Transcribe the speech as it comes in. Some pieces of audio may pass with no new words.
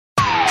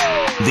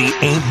The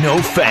Ain't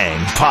No Fang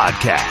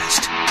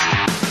podcast.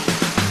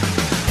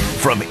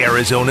 From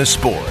Arizona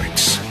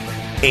Sports,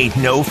 Ain't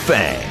No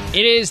Fang.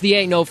 It is the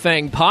Ain't No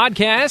Fang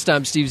podcast.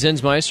 I'm Steve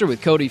Zinsmeister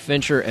with Cody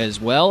Fincher as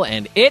well,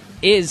 and it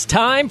is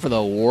time for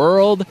the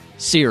World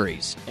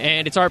Series.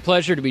 And it's our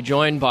pleasure to be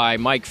joined by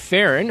Mike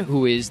Ferrin,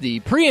 who is the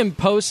pre- and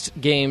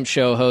post-game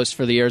show host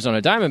for the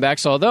Arizona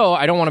Diamondbacks. Although,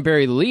 I don't want to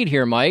bury the lead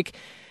here, Mike,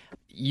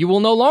 you will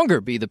no longer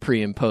be the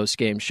pre- and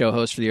post-game show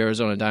host for the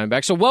Arizona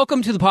Diamondbacks. So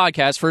welcome to the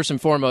podcast, first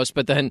and foremost,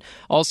 but then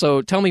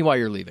also tell me why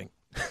you're leaving.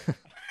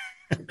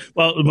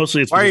 Well,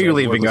 mostly it's why are you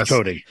leaving us,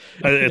 Cody?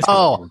 It's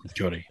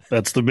Cody.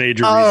 That's the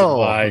major reason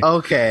why.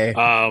 Okay.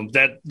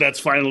 That's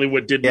finally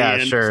what did me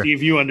in. Sure.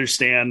 Steve, you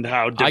understand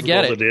how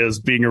difficult it is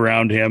being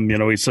around him. You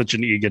know, he's such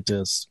an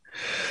egotist.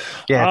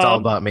 Yeah, it's all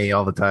about me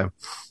all the time.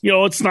 You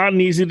know, it's not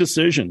an easy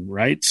decision,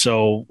 right?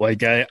 So,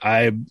 like,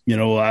 I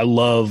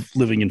love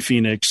living in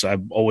Phoenix.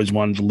 I've always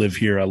wanted to live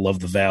here. I love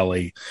the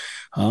Valley.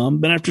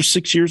 But after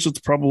 6 years, it's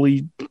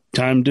probably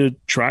time to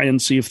try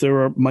and see if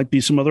there might be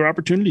some other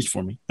opportunities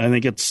for me. I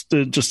think it's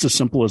just as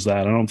simple as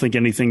that. I don't think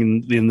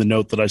anything in the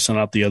note that I sent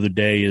out the other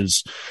day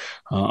is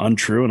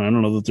untrue, and I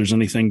don't know that there's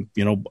anything,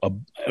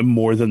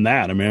 more than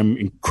that. I mean, I'm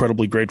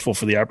incredibly grateful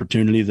for the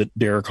opportunity that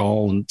Derek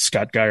Hall and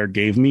Scott Geyer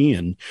gave me,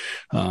 and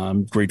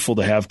I'm grateful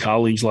to have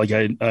colleagues like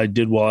I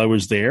did while I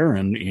was there,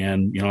 and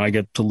I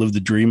get to live the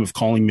dream of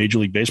calling Major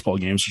League Baseball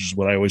games, which is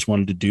what I always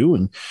wanted to do,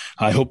 and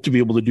I hope to be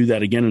able to do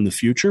that again in the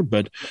future.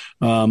 But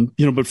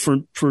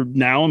for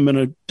now, I'm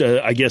going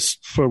to, I guess,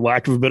 for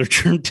lack of a better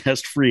term,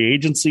 test free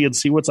agency and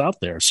see what's out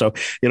there. So,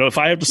 if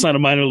I have to sign a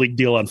minor league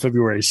deal on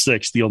February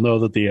 6th, you'll know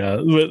that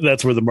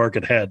that's where the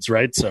market heads,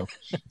 right? So,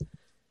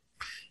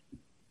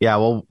 yeah,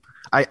 well,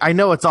 I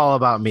know it's all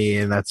about me,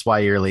 and that's why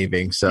you're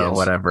leaving. So yes.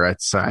 Whatever.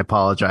 I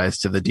apologize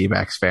to the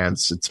D-backs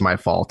fans. It's my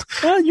fault.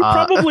 Well,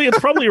 it's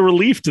probably a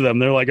relief to them.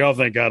 They're like, oh,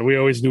 thank God. We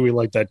always knew we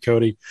liked that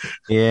Cody.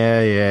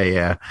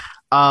 Yeah.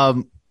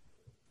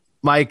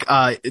 Mike,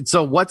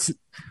 so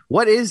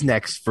what is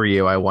next for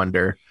you, I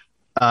wonder?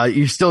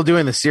 You're still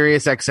doing the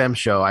Sirius XM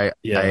show, I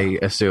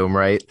assume,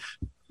 right?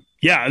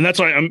 Yeah, and that's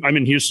why I'm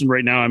in Houston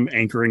right now. I'm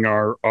anchoring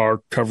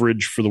our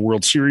coverage for the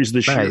World Series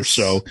this year.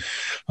 So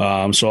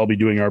I'll be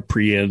doing our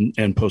pre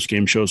and post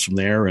game shows from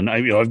there. And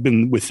I've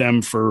been with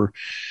them for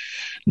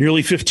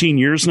nearly 15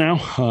 years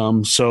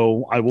now.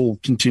 So I will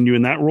continue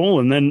in that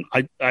role. And then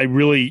I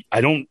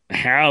don't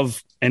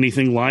have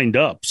anything lined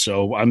up.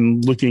 So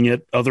I'm looking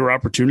at other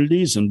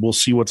opportunities, and we'll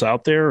see what's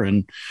out there.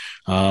 And,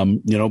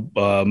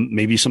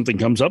 maybe something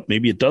comes up,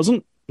 maybe it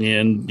doesn't.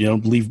 And,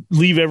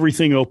 leave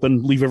everything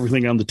open, leave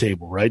everything on the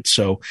table. Right.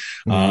 So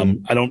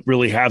I don't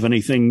really have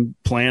anything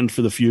planned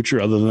for the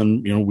future other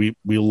than, we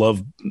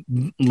love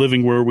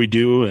living where we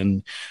do.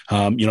 And,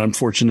 I'm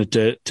fortunate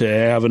to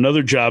have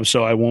another job.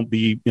 So I won't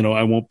be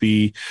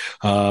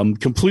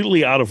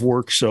completely out of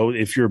work. So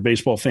if you're a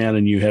baseball fan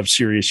and you have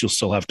Sirius, you'll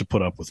still have to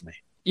put up with me.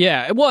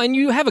 Yeah, well, and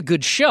you have a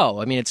good show.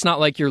 I mean, it's not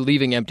like you're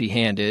leaving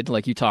empty-handed,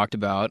 like you talked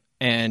about.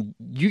 And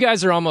you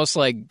guys are almost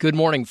like Good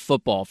Morning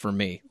Football for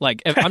me.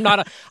 Like, I'm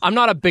not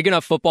a big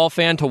enough football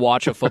fan to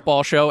watch a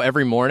football show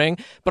every morning,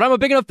 but I'm a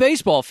big enough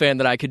baseball fan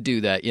that I could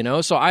do that.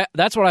 So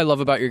that's what I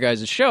love about your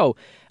guys' show.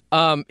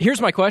 Here's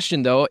my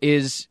question though: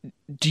 is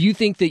do you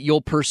think that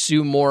you'll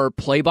pursue more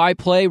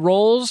play-by-play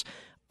roles,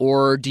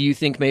 or do you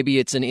think maybe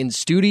it's an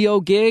in-studio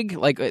gig?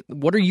 Like,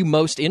 what are you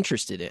most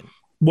interested in?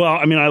 Well,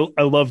 I mean,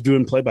 I love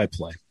doing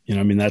play-by-play.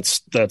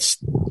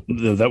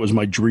 That was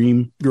my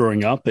dream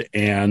growing up,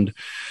 and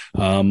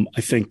I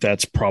think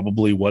that's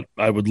probably what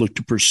I would look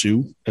to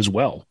pursue as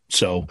well.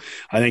 So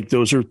I think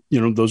those are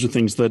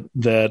things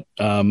that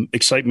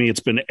excite me. It's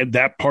been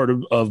that part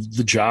of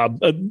the job,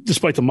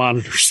 despite the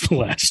monitors the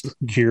last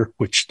year,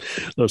 which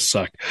those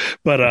suck.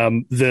 But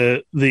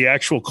the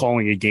actual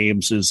calling of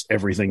games is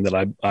everything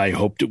that I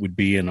hoped it would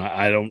be, and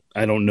I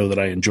don't know that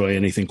I enjoy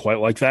anything quite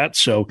like that.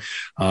 So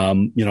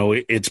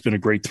it's been a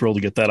great thrill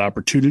to get that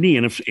opportunity,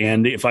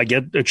 and if I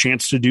get a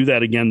chance to do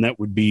that again, that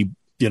would be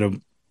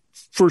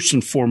first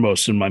and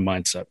foremost in my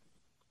mindset.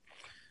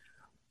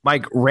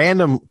 Mike,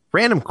 random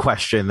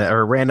question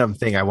or random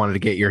thing I wanted to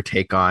get your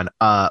take on.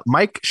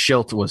 Mike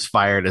Shildt was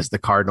fired as the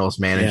Cardinals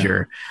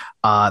manager.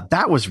 Yeah.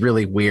 That was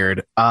really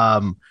weird.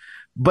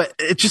 But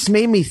it just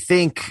made me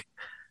think,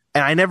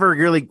 and I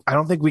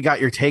don't think we got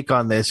your take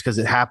on this because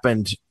it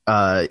happened,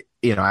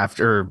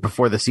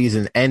 before the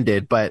season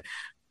ended. But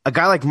a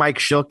guy like Mike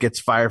Shildt gets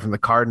fired from the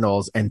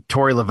Cardinals, and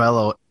Torey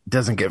Lovullo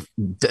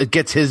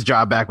gets his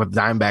job back with the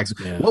Diamondbacks.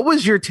 Yeah. What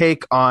was your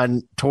take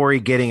on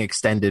Torey getting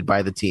extended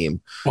by the team?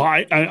 Well,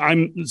 I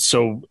don't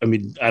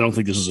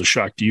think this is a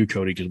shock to you,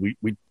 Cody, because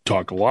we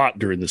talk a lot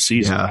during the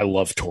season. Yeah. I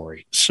love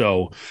Torey.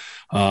 So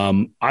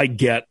I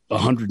get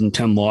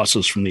 110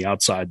 losses from the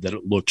outside that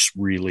it looks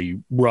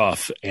really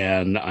rough,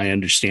 and I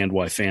understand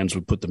why fans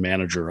would put the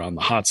manager on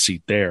the hot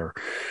seat there.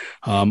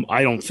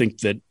 I don't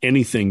think that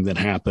anything that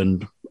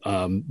happened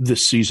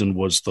this season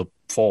was the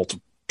fault of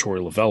Torey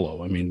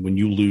Lovullo. I mean, when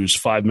you lose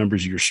 5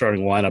 members of your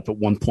starting lineup at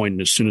one point,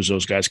 and as soon as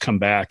those guys come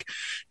back,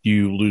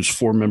 you lose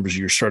 4 members of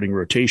your starting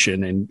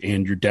rotation,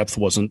 and your depth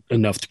wasn't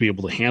enough to be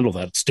able to handle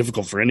that. It's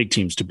difficult for any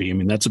teams to be. I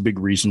mean, that's a big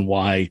reason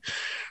why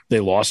they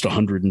lost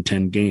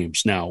 110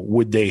 games. Now,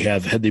 would they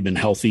have, had they been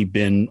healthy,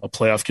 been a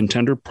playoff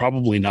contender?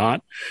 Probably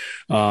not.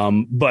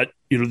 But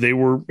they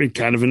were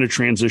kind of in a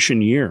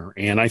transition year.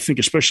 And I think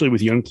especially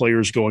with young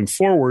players going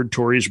forward,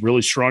 Torey's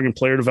really strong in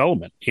player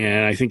development.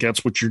 And I think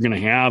that's what you're going to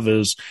have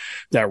as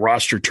that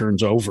roster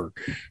turns over.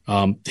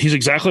 He's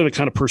exactly the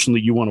kind of person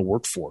that you want to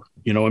work for.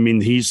 I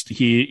mean,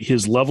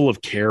 his level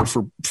of care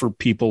for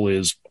people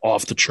is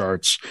off the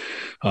charts.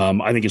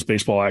 I think his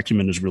baseball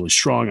acumen is really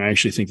strong. I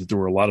actually think that there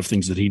were a lot of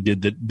things that he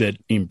did that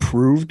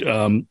improved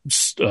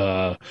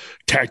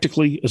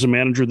tactically as a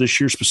manager this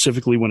year,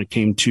 specifically when it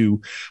came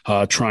to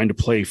trying to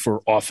play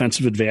for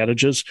offensive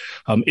advantages.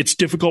 It's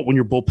difficult when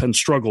your bullpen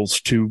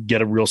struggles to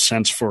get a real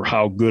sense for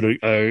how good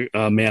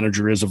a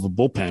manager is of a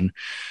bullpen.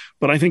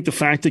 But I think the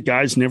fact that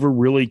guys never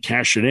really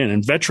cash it in,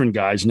 and veteran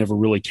guys never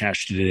really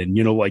cashed it in,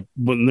 like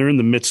when they're in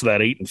the midst of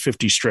that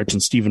 8-50 stretch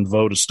and Stephen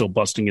Vogt is still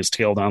busting his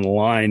tail down the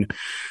line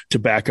to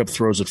back up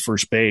throws at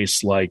first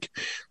base, like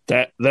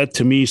that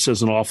to me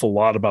says an awful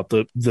lot about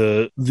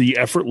the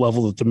effort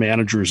level that the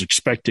manager is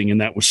expecting,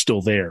 and that was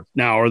still there.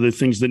 Now, are there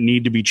things that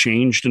need to be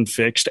changed and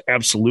fixed?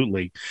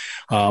 Absolutely.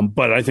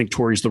 But I think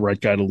Torey's the right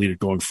guy to lead it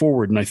going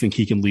forward, and I think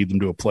he can lead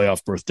them to a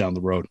playoff berth down the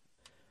road.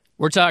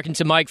 We're talking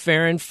to Mike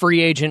Ferrin,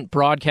 free agent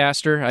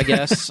broadcaster, I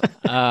guess,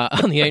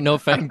 on the Ain't No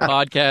Fang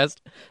podcast.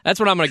 That's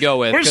what I'm going to go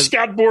with. Where's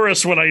Scott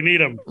Boras when I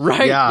need him?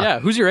 Right? Yeah.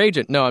 Who's your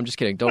agent? No, I'm just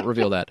kidding. Don't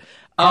reveal that.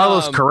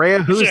 Carlos Correa?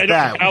 Who's I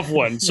that? don't have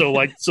one. So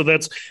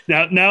that's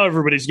now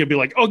everybody's going to be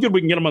like, oh, good,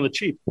 we can get him on the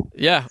cheap.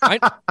 Yeah.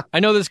 I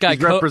know this guy.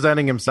 He's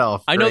representing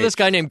himself. I know this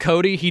guy named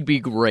Cody. He'd be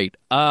great.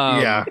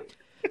 Yeah.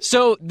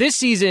 So this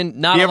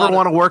season, you ever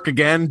want to work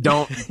again?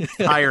 Don't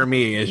hire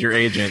me as your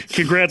agent.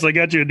 Congrats, I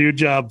got you a new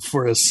job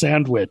for a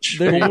sandwich.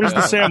 Where's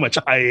the sandwich?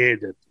 I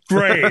ate it.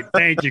 Great.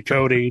 Thank you,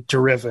 Cody.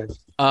 Terrific.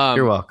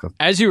 You're welcome.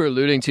 As you were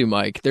alluding to,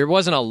 Mike, there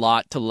wasn't a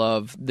lot to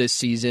love this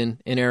season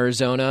in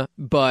Arizona,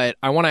 but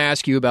I want to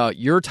ask you about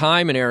your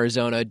time in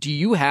Arizona. Do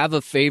you have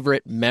a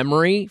favorite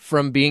memory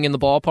from being in the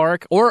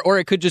ballpark? Or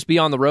it could just be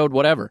on the road,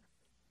 whatever.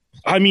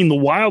 I mean, the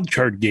wild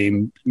card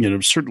game,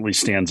 certainly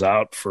stands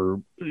out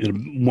for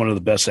one of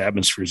the best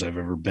atmospheres I've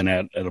ever been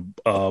at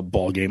a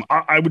ball game.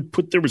 I would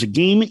put, there was a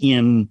game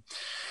in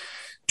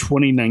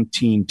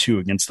 2019 too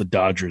against the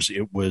Dodgers.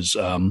 It was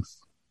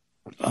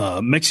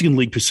Mexican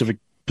League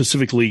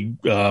Pacific League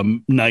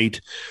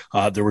night.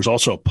 There was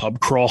also a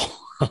pub crawl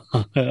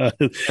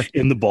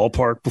in the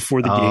ballpark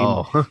before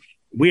the game.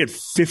 We had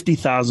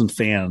 50,000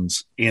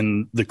 fans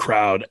in the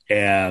crowd,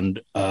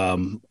 and a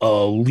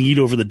lead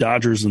over the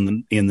Dodgers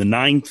in the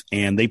ninth,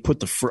 and they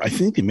put I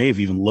think they may have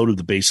even loaded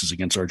the bases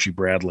against Archie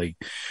Bradley,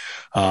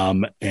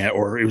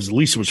 or it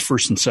was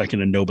first and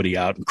second and nobody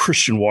out. And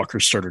Christian Walker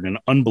started an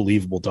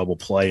unbelievable double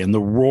play, and the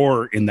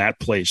roar in that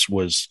place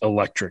was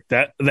electric.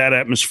 That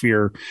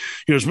atmosphere,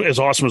 as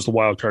awesome as the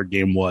wild card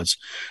game was,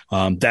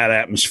 that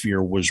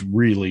atmosphere was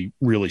really,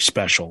 really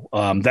special.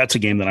 That's a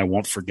game that I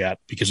won't forget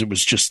because it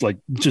was just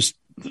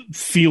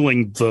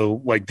feeling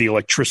the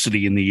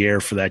electricity in the air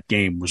for that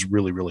game was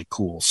really, really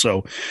cool.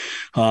 So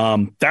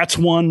that's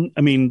one.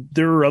 I mean,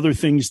 there are other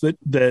things that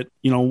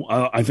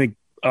I think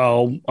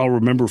I'll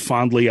remember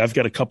fondly. I've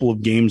got a couple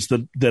of games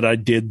that I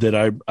did that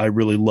I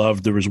really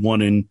loved. There was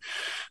one in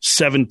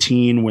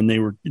 2017 when they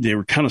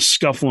were kind of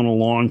scuffling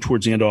along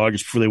towards the end of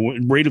August before they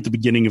went right at the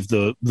beginning of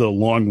the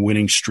long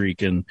winning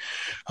streak, and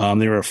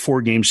they were a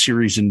 4-game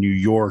series in New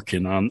York,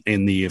 and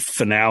in the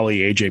finale,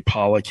 AJ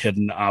Pollock hit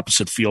an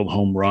opposite field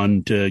home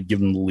run to give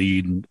them the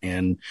lead,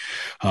 and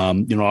I'll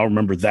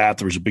remember that.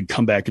 There was a big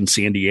comeback in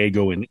San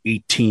Diego in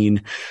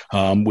 2018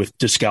 with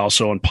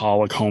Descalso and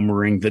Pollock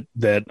homering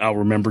that I'll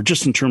remember.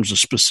 Just in terms of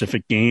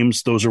specific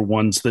games, those are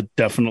ones that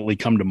definitely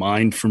come to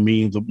mind for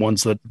me, the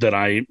ones that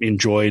I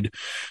enjoyed.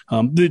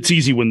 It's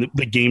easy when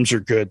the games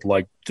are good,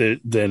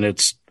 then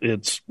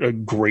it's a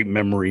great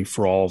memory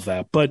for all of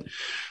that. But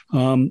a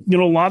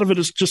lot of it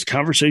is just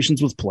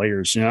conversations with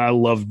players. I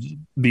loved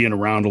being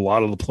around a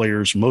lot of the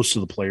players, most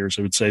of the players,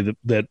 I would say,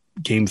 that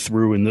came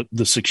through in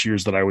the 6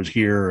 years that I was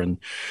here, and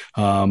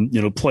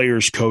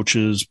players,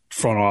 coaches,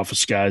 front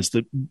office guys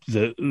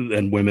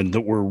and women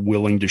that were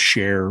willing to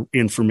share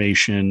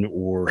information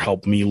or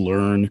help me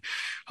learn.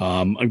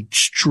 I'm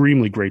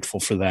extremely grateful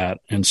for that.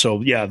 And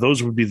so, yeah,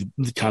 those would be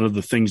the kind of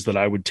the things that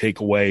I would take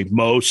away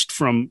most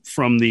from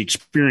the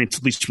experience,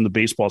 at least from the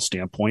baseball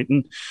standpoint.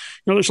 And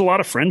there's a lot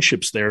of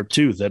friendships there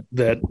too that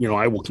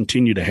I will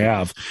continue to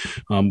have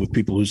with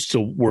people who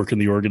still work in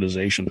the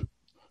organization.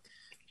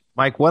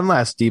 Mike, one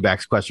last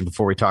D-backs question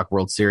before we talk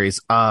World Series.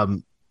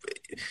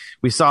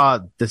 We saw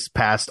this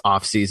past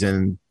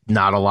offseason,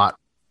 not a lot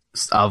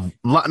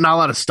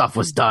of stuff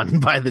was done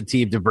by the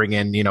team to bring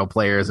in,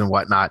 players and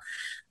whatnot.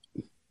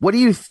 What do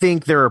you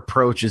think their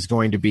approach is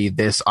going to be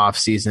this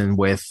offseason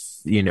with,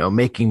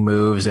 making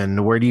moves,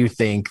 and where do you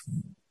think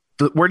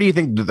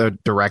the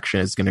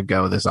direction is going to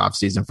go this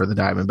offseason for the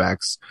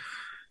Diamondbacks?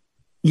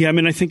 Yeah, I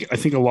mean, I think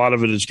a lot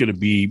of it is going to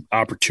be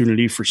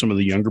opportunity for some of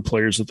the younger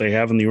players that they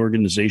have in the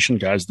organization,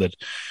 guys that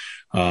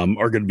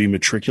are going to be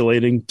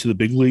matriculating to the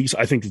big leagues.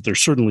 I think that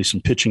there's certainly some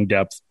pitching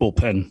depth,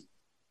 bullpen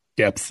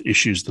depth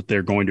issues that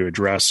they're going to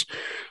address.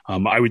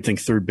 I would think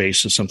third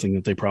base is something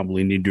that they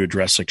probably need to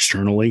address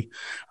externally.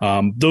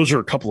 Those are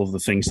a couple of the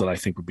things that I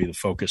think would be the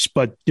focus.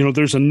 But,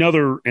 there's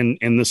another, and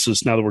this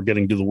is now that we're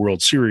getting to the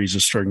World Series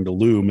is starting to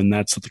loom, and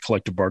that's that the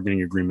collective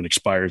bargaining agreement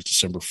expires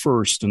December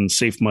 1st. And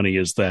safe money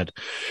is that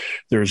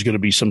there's going to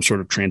be some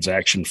sort of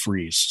transaction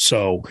freeze.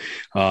 So,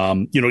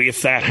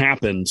 if that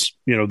happens,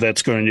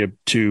 that's going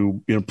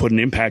to put an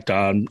impact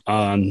on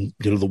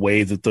the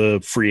way that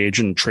the free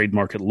agent and trade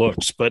market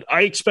looks. But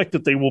I expect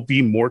that they will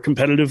be more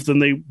competitive than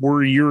they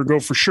were a year ago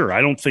for sure.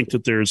 I don't think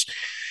that there's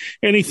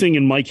anything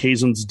in Mike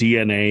Hazen's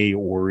DNA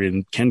or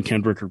in Ken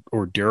Kendrick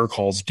or Derek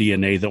Hall's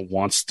DNA that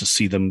wants to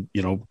see them,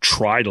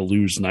 try to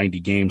lose 90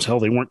 games. Hell,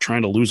 they weren't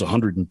trying to lose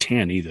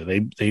 110 either.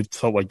 They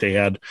felt like they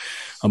had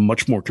a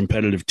much more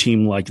competitive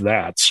team like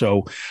that.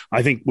 So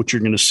I think what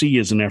you're going to see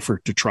is an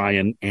effort to try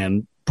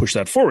and push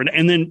that forward.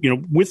 And then,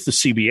 with the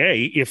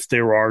CBA, if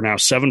there are now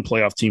 7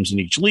 playoff teams in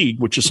each league,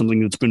 which is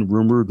something that's been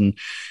rumored, and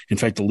in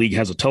fact, the league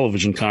has a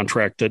television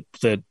contract that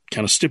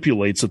kind of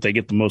stipulates that they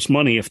get the most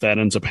money if that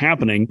ends up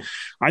happening,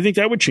 I think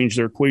that would change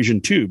their equation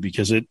too,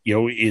 because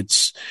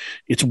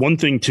it's one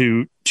thing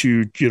to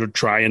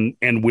try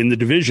and win the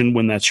division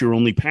when that's your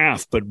only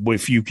path. But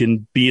if you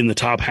can be in the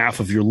top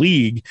half of your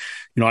league,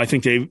 I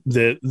think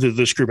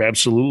this group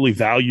absolutely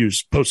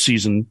values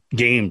postseason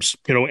games,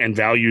 and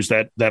values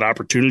that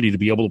opportunity to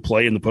be able to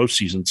play in the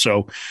postseason.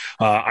 So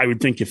I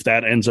would think if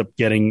that ends up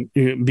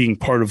being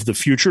part of the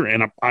future,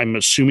 and I'm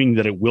assuming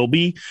that it will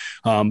be,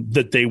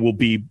 that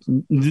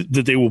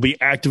they will be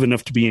active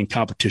enough to be in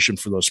competition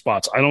for those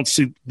spots. I don't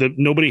see that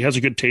nobody has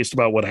a good taste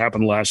about what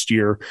happened last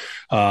year.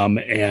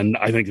 And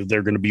I think that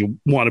they're going to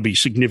want to be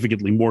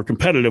significantly more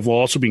competitive while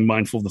also being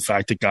mindful of the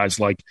fact that guys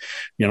like,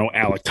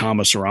 Alec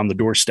Thomas are on the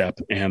doorstep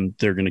and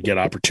they're going to get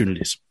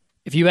opportunities.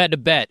 If you had to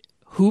bet,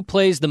 who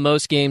plays the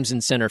most games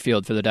in center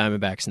field for the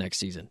Diamondbacks next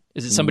season?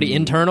 Is it somebody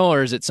internal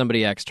or is it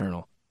somebody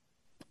external?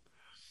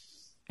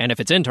 And if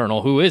it's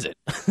internal, who is it?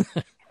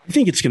 I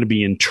think it's going to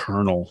be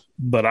internal,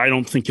 but I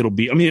don't think it'll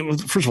be. I mean,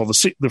 first of all,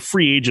 the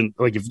free agent,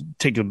 like if you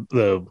take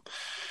a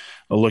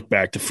look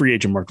back, the free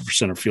agent market for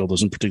center field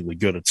isn't particularly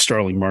good. It's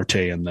Starling Marte,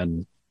 and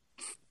then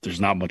there's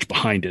not much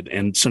behind it.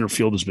 And center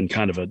field has been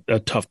kind of a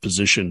tough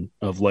position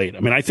of late. I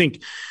mean, I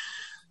think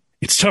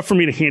it's tough for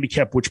me to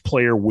handicap which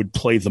player would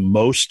play the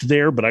most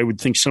there, but I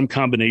would think some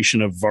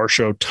combination of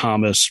Varsho,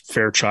 Thomas,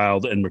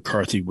 Fairchild, and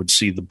McCarthy would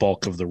see the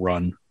bulk of the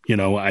run.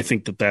 I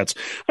think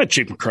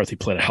Jake McCarthy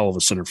played a hell of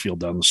a center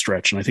field down the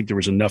stretch, and I think there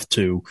was enough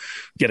to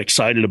get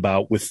excited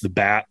about with the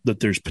bat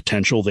that there's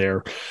potential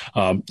there.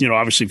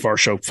 Obviously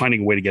Varsho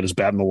finding a way to get his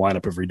bat in the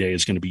lineup every day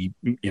is going to be,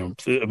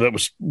 that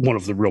was one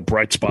of the real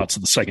bright spots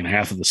of the second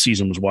half of the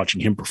season, was watching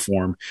him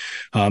perform.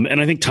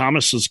 And I think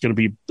Thomas is going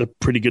to be a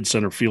pretty good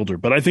center fielder,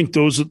 but I think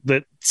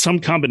that some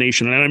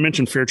combination, and I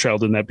mentioned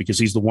Fairchild in that because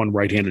he's the one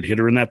right-handed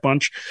hitter in that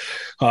bunch.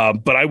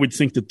 But I would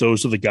think that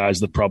those are the guys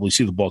that probably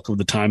see the bulk of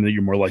the time, that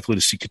you're more likely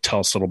to see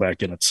Cattell settle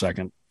back in at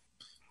second.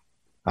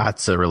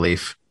 That's a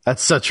relief.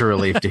 That's such a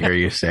relief to hear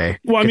you say.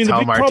 Well, I mean, the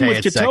big problem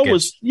with Cattell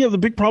the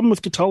big problem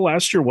with Cattell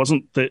last year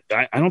wasn't that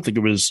I don't think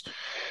it was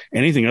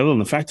anything other than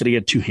the fact that he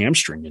had 2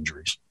 hamstring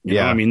injuries. You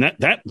know? I mean,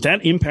 that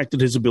impacted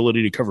his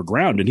ability to cover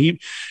ground. And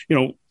he,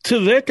 to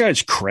that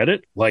guy's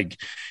credit, like,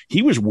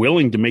 he was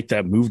willing to make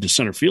that move to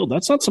center field.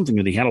 That's not something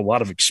that he had a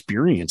lot of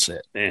experience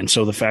at. And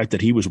so the fact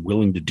that he was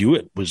willing to do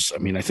it was, I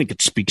mean, I think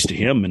it speaks to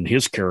him and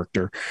his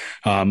character.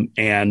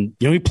 And,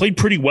 he played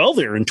pretty well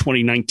there in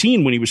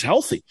 2019 when he was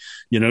healthy,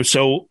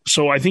 so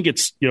I think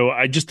it's,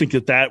 I just think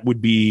that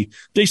would be,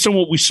 based on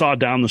what we saw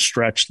down the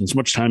stretch, and as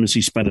much time as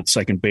he spent at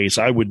second base,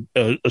 I would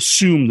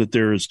assume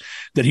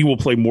that he will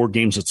play more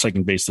games at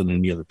second base than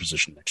any other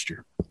position next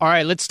year. All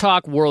right, let's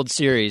talk World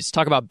Series.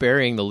 Talk about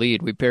burying the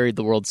lead. We buried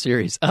the World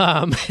Series.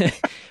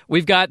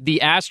 We've got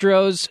the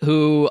Astros,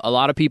 who a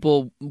lot of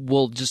people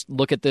will just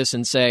look at this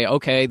and say,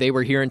 okay, they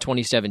were here in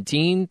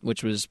 2017,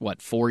 which was,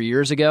 4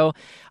 years ago.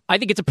 I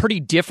think it's a pretty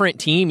different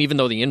team, even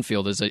though the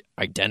infield is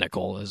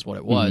identical as what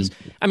it was.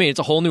 Mm-hmm. I mean, it's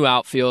a whole new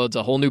outfield, it's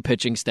a whole new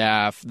pitching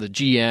staff, the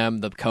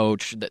GM, the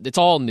coach, it's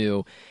all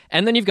new.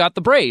 And then you've got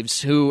the Braves,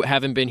 who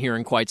haven't been here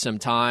in quite some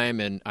time,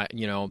 and,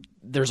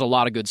 there's a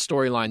lot of good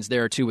storylines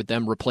there, too, with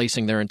them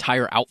replacing their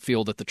entire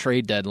outfield at the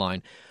trade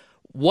deadline.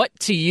 What,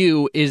 to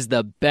you, is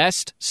the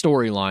best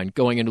storyline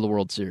going into the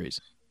World Series?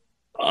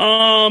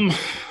 I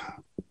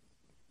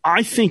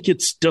think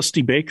it's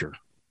Dusty Baker,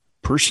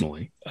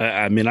 personally.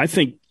 I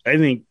think,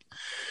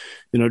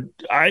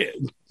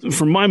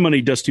 for my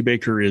money, Dusty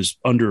Baker is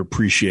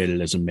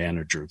underappreciated as a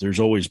manager. There's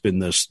always been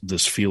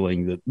this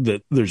feeling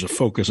that there's a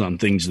focus on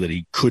things that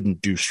he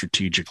couldn't do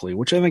strategically,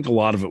 which I think a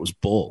lot of it was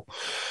bull.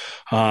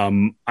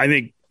 I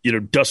think,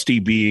 Dusty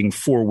being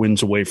 4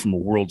 wins away from a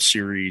World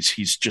Series,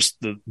 he's just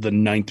the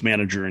 9th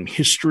manager in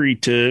history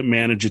to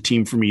manage a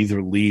team from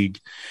either league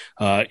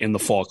in the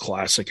Fall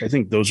Classic. I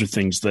think those are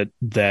things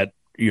that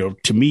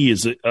to me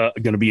is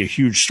going to be a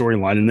huge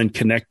storyline, and then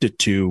connect it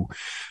to,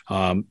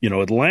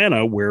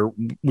 Atlanta,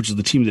 which is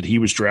the team that he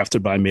was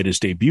drafted by, made his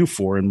debut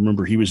for. And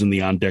remember, he was in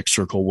the on-deck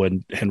circle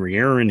when Henry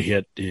Aaron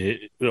hit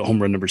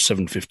home run number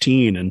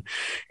 715, and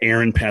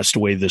Aaron passed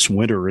away this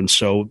winter. And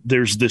so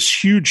there's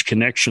this huge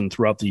connection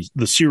throughout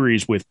the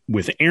series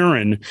with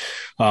Aaron,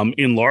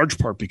 in large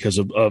part because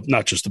of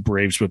not just the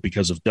Braves, but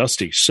because of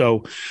Dusty.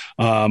 So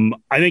I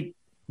think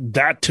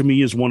that, to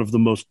me, is one of the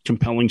most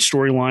compelling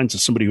storylines,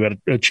 as somebody who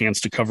had a chance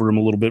to cover him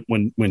a little bit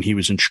when he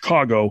was in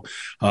Chicago,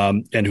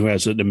 and who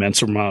has an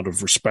immense amount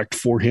of respect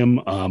for him.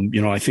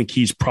 I think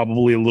he's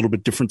probably a little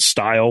bit different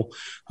style,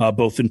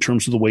 both in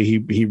terms of the way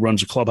he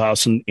runs a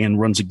clubhouse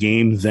and runs a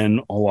game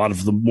than a lot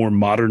of the more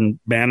modern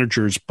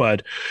managers.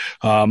 But,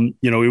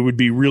 it would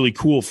be really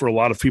cool for a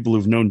lot of people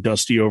who've known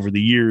Dusty over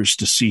the years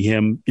to see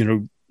him,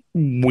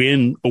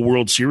 win a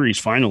World Series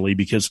finally,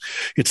 because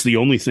it's the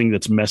only thing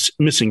that's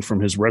missing from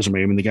his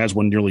resume. I mean, the guy's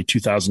won nearly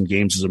 2,000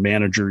 games as a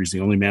manager. He's the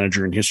only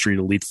manager in history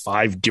to lead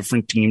 5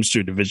 different teams to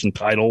a division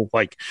title.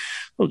 Like,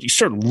 you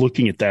start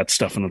looking at that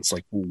stuff and it's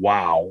like,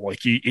 wow,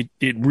 like it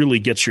really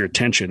gets your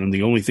attention. And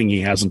the only thing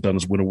he hasn't done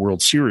is win a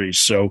World Series.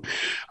 So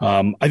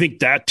I think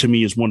that, to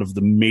me, is one of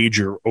the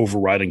major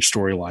overriding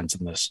storylines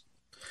in this.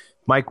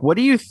 Mike, what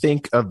do you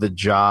think of the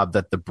job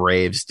that the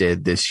Braves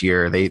did this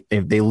year?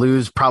 They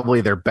lose probably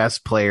their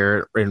best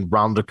player in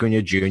Ronald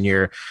Acuna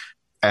Jr.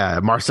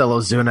 Marcell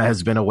Ozuna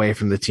has been away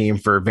from the team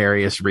for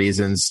various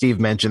reasons. Steve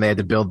mentioned they had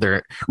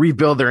to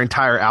rebuild their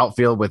entire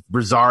outfield with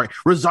Rosario.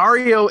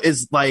 Rosario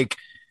is like,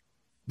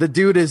 the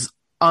dude is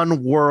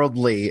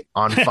unworldly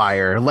on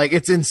fire. Like,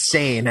 it's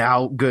insane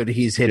how good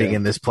he's hitting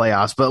in this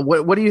playoffs. But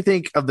what do you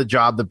think of the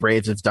job the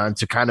Braves have done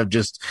to kind of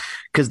just,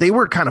 because they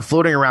were kind of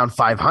floating around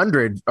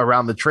 500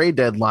 around the trade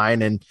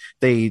deadline, and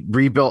they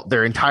rebuilt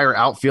their entire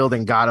outfield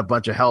and got a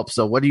bunch of help.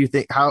 So what do you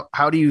think?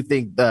 How do you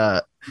think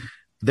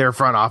their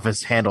front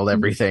office handled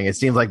everything? It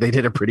seems like they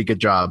did a pretty good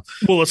job.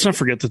 Well, let's not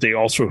forget that they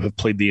also have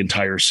played the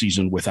entire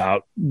season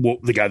without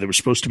the guy that was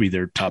supposed to be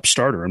their top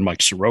starter, and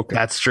Mike Soroka.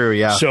 That's true.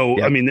 Yeah. So,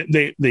 yep. I mean,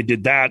 they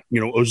did that,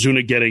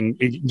 Ozuna getting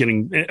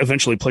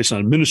eventually placed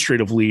on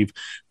administrative leave,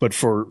 but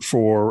for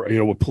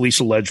what police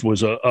alleged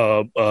was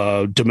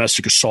a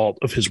domestic assault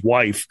of his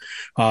wife,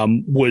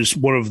 was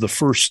one of the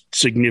first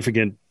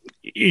significant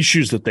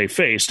issues that they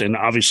faced, and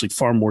obviously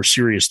far more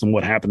serious than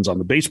what happens on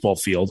the baseball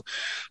field.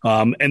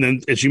 And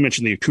then, as you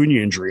mentioned, the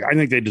Acuna injury, I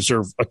think they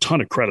deserve a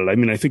ton of credit. I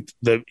mean, I think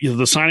the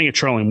signing of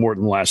Charlie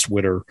Morton last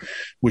winter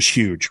was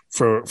huge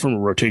from a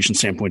rotation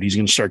standpoint. He's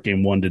going to start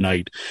game 1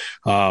 tonight.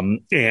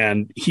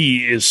 And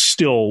he is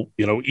still,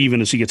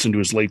 even as he gets into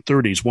his late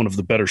 30s, one of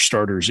the better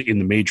starters in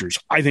the majors.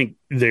 I think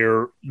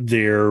the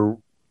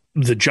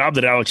job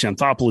that Alex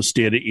Anthopoulos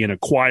did in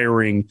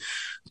acquiring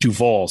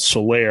Duvall,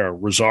 Soler,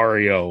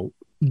 Rosario,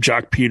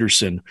 Jock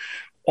Peterson,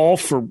 all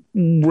for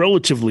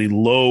relatively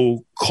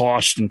low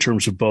cost in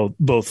terms of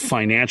both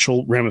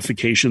financial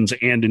ramifications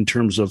and in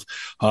terms of,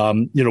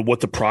 what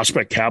the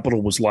prospect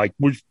capital was like,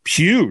 was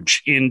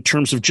huge in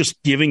terms of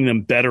just giving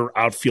them better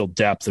outfield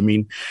depth. I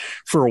mean,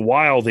 for a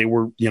while they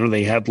were,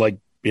 they had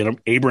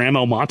Abraham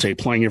Almonte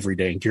playing every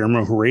day, and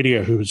Guillermo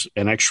Heredia, who's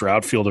an extra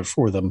outfielder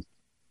for them.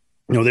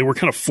 They were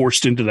kind of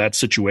forced into that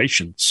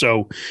situation.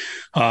 So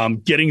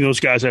getting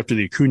those guys after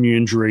the Acuna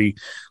injury,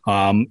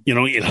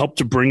 it helped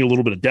to bring a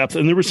little bit of depth.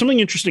 And there was something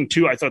interesting,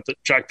 too, I thought that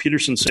Jock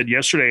Peterson said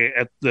yesterday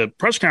at the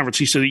press conference.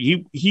 He said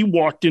that he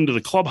walked into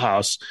the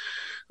clubhouse,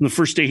 and the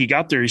first day he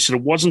got there, he said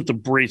it wasn't the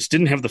Braves,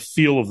 didn't have the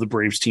feel of the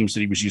Braves teams that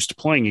he was used to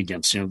playing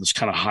against, this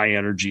kind of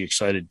high-energy,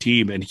 excited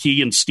team. And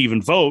he and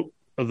Stephen Vogt,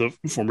 the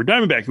former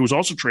Diamondback, who was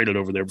also traded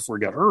over there before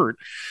he got hurt,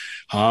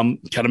 kind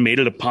of made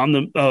it upon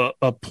them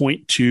a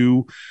point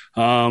to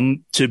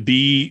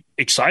be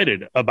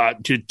excited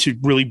about, to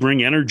really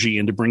bring energy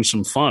and to bring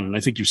some fun. And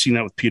I think you've seen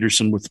that with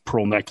Peterson with the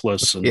pearl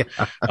necklace and,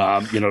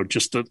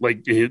 just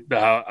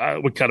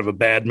what kind of a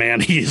bad man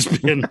he has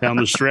been down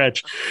the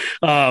stretch.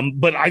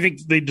 But I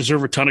think they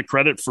deserve a ton of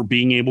credit for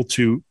being able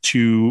to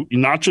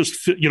not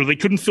just, they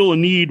couldn't fill a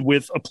need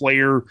with a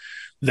player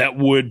that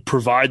would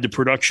provide the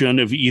production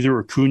of either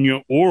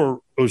Acuna or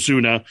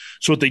Ozuna.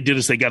 So what they did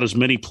is they got as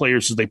many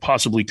players as they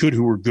possibly could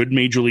who were good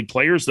major league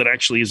players that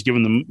actually has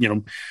given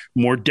them,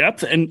 more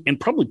depth and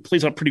probably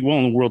plays out pretty well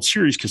in the World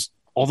Series, because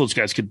all those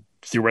guys could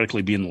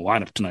theoretically be in the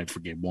lineup tonight for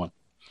game 1.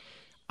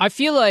 I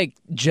feel like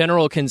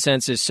general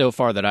consensus so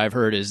far that I've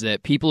heard is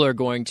that people are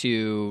going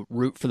to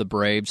root for the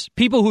Braves.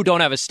 People who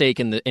don't have a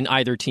stake in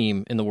either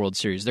team in the World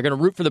Series, they're going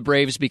to root for the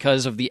Braves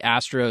because of the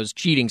Astros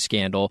cheating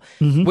scandal,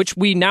 which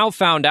we now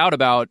found out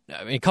about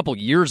a couple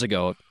years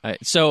ago.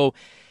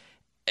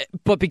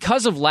 But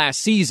because of last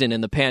season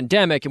and the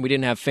pandemic, and we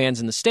didn't have fans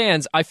in the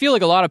stands, I feel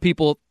like a lot of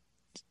people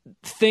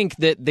think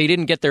that they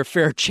didn't get their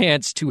fair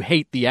chance to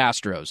hate the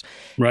Astros.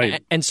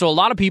 Right. And so a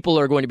lot of people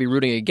are going to be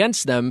rooting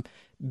against them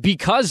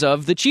because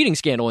of the cheating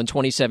scandal in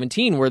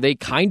 2017, where they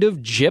kind of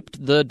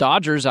gypped the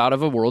Dodgers out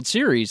of a World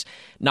Series.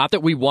 Not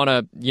that we want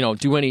to,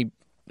 do any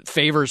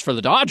favors for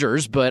the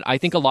Dodgers, but I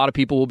think a lot of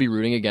people will be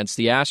rooting against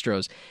the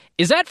Astros.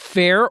 Is that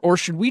fair, or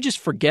should we just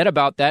forget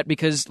about that?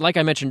 Because, like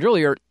I mentioned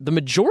earlier, the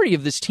majority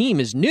of this team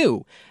is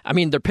new. I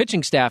mean, their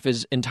pitching staff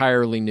is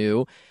entirely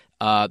new.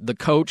 The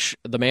coach,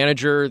 the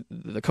manager,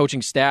 the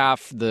coaching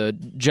staff, the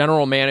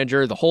general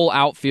manager, the whole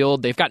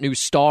outfield, they've got new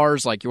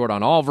stars like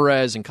Yordan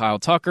Alvarez and Kyle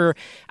Tucker.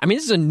 I mean,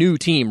 this is a new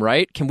team,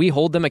 right? Can we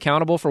hold them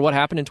accountable for what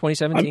happened in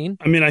 2017?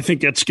 I mean, I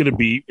think that's going to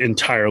be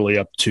entirely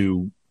up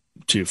to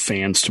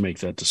fans to make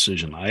that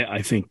decision.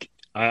 I think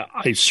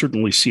I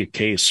certainly see a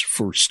case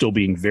for still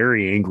being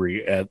very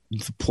angry at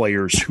the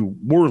players who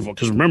were involved.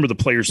 Because remember, the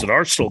players that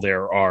are still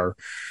there are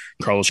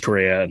Carlos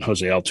Correa and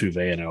Jose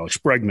Altuve and Alex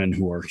Bregman,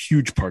 who are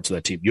huge parts of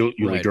that team.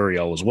 Yuli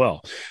Gurriel as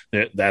well.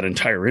 That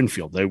entire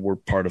infield, they were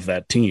part of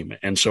that team.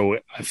 And so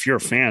if you're a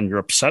fan, you're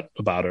upset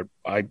about it.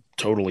 I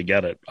totally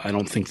get it. I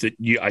don't think that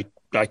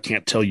I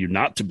can't tell you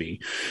not to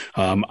be.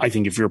 I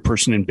think if you're a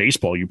person in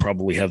baseball, you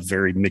probably have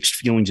very mixed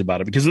feelings about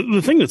it, because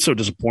the thing that's so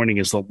disappointing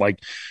is that, like,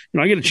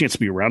 I get a chance to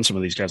be around some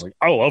of these guys. Like,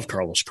 I love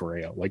Carlos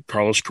Correa. Like,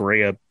 Carlos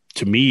Correa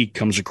to me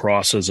comes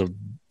across as a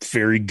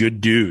very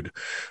good dude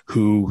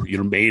who,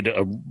 made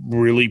a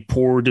really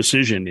poor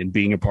decision in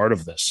being a part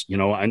of this.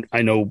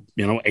 I know,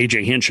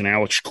 AJ Hinch and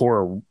Alex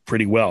Cora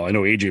pretty well. I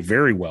know AJ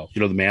very well,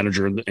 the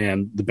manager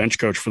and the bench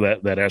coach for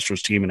that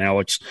Astros team. And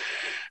Alex,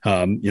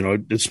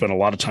 spent a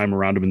lot of time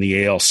around him in the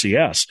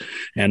ALCS,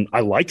 and I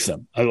like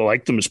them. I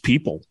like them as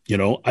people.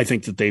 I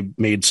think that they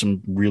made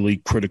some really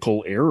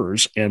critical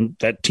errors, and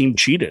that team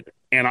cheated.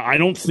 And I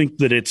don't think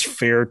that it's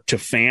fair to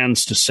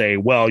fans to say,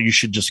 well, you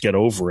should just get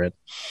over it,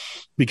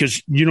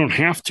 because you don't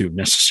have to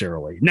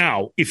necessarily.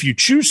 Now, if you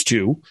choose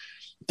to,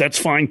 that's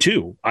fine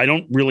too. I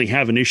don't really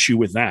have an issue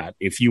with that.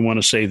 If you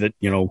want to say that,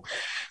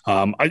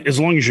 as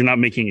long as you're not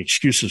making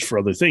excuses for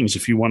other things,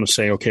 if you want to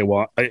say, okay,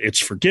 well, it's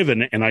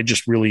forgiven, and I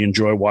just really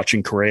enjoy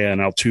watching Correa and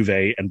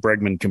Altuve and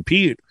Bregman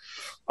compete,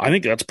 I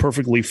think that's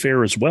perfectly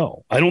fair as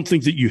well. I don't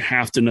think that you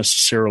have to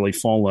necessarily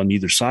fall on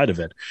either side of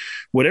it.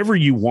 Whatever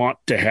you want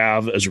to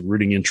have as a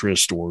rooting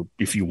interest, or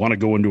if you want to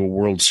go into a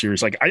World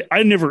Series, like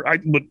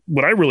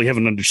what I really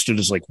haven't understood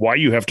is like why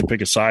you have to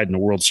pick a side in a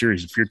World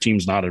Series if your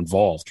team's not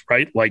involved,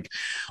 right? Like,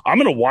 I'm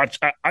going to watch,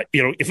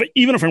 even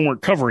if I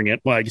weren't covering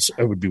it, well, I guess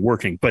I would be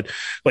working, but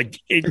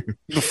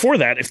before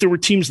that, if there were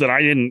teams that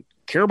I didn't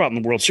care about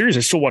in the World Series, I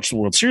still watched the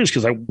World Series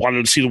because I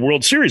wanted to see the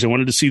World Series. I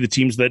wanted to see the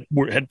teams that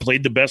had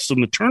played the best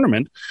in the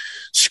tournament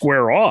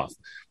square off.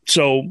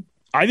 So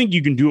I think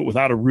you can do it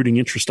without a rooting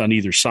interest on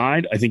either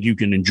side. I think you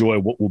can enjoy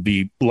what will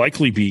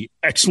likely be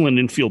excellent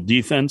infield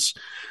defense,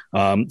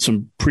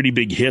 some pretty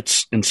big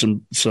hits, and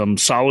some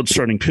solid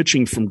starting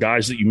pitching from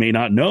guys that you may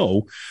not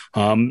know,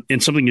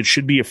 and something that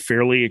should be a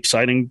fairly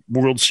exciting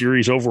World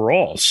Series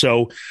overall.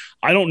 So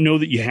I don't know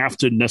that you have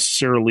to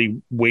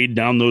necessarily wade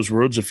down those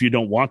roads if you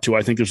don't want to.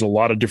 I think there's a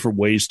lot of different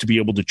ways to be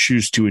able to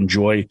choose to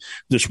enjoy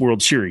this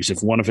World Series.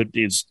 If one of it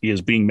is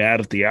being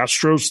mad at the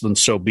Astros, then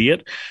so be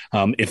it.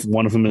 If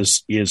one of them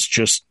is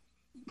just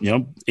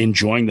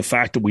enjoying the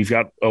fact that we've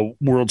got a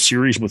World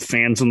Series with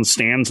fans in the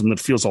stands and that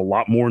feels a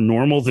lot more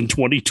normal than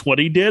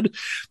 2020 did,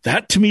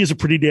 that to me is a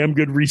pretty damn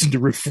good reason to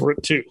root for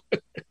it too.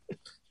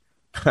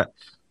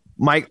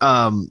 Mike,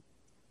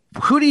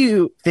 who do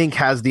you think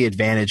has the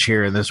advantage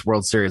here in this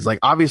World Series? Like,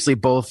 obviously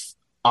both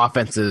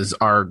offenses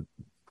are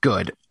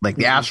good. Like,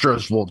 the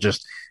Astros will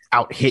just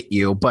out hit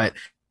you, but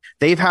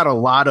they've had a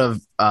lot of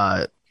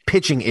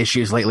pitching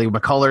issues lately.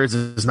 McCullers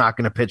is not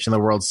going to pitch in the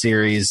World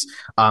Series.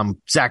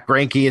 Zach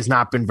Greinke has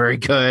not been very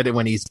good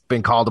when he's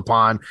been called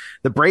upon.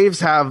 The Braves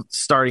have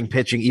starting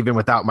pitching even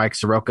without Mike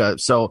Soroka.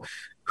 So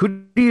who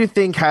do you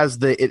think has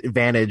the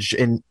advantage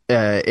in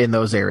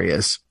those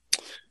areas?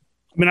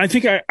 I mean, I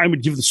think I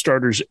would give the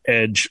starters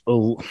edge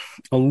a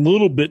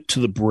little bit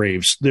to the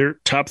Braves. Their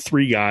top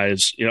three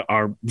guys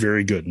are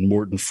very good,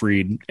 Morton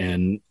Fried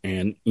and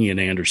Ian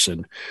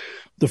Anderson.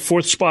 The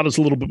fourth spot is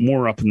a little bit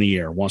more up in the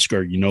air.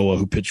 Huascar Ynoa,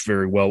 who pitched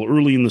very well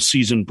early in the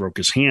season, broke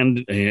his hand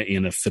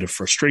in a fit of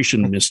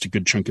frustration, missed a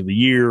good chunk of the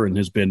year, and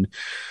has been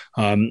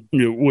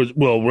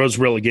was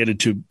relegated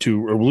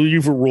to a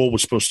reliever role,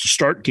 was supposed to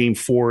start Game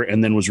 4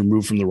 and then was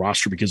removed from the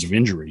roster because of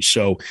injury.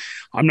 So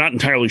I'm not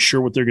entirely sure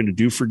what they're going to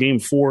do for Game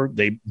 4.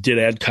 They did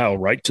add Kyle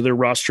Wright to their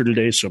roster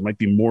today, so it might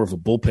be more of a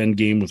bullpen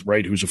game with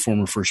Wright, who's a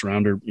former first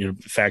rounder,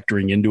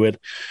 factoring into it.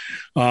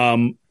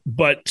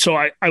 But so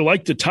I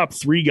like the top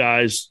three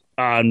guys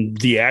on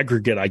the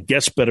aggregate, I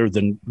guess, better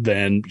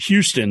than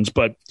Houston's,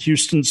 but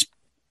Houston's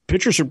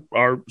pitchers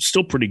are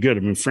still pretty good. I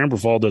mean, Framber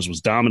Valdez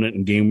was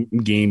dominant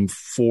in game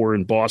 4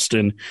 in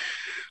Boston.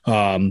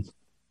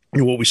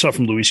 What we saw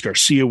from Luis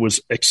Garcia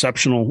was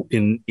exceptional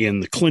in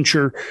the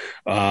clincher.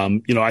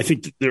 I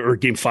think or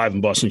Game 5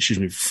 in Boston,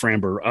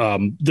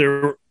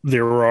 Framber.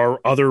 There are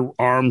other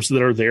arms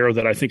that are there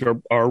that I think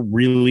are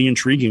really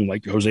intriguing.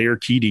 Like Jose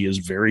Urquidy is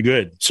very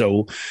good.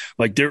 So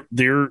like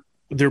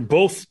they're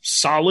both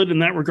solid in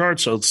that regard.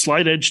 So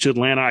slight edge to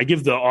Atlanta. I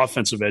give the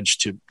offensive edge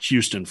to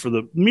Houston for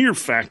the mere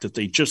fact that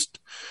they just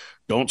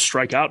don't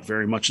strike out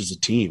very much as a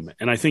team.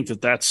 And I think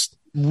that's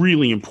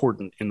really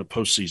important in the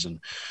postseason,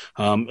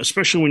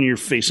 especially when you're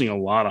facing a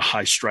lot of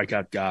high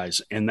strikeout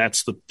guys. And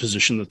that's the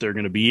position that they're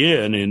going to be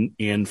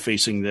in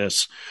facing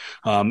this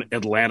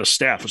Atlanta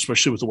staff,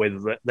 especially with the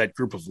way that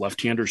group of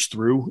left-handers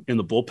threw in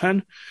the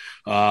bullpen.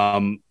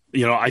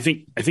 I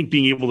think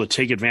being able to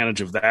take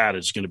advantage of that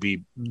is going to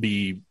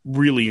be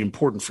really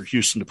important for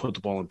Houston to put the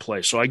ball in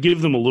play. So I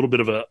give them a little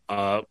bit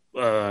of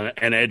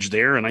an edge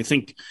there. And I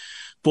think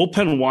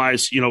bullpen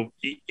wise,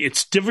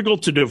 it's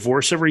difficult to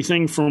divorce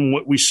everything from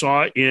what we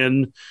saw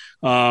in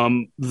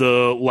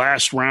the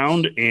last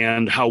round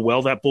and how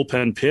well that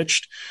bullpen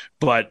pitched.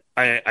 But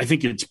I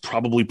think it's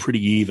probably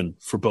pretty even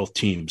for both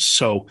teams.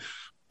 So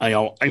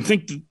I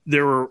think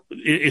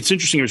it's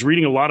interesting. I was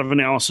reading a lot of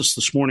analysis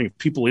this morning of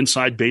people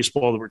inside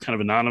baseball that were kind of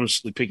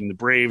anonymously picking the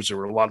Braves. There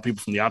were a lot of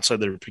people from the outside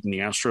that were picking the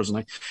Astros. And I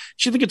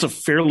actually think it's a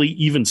fairly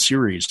even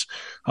series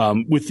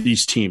with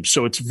these teams.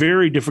 So it's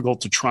very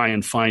difficult to try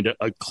and find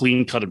a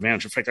clean cut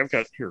advantage. In fact, I've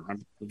got here,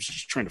 I'm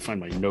just trying to find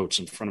my notes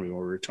in front of me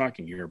while we were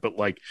talking here. But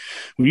like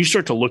when you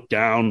start to look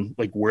down,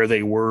 like where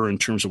they were in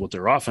terms of what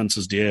their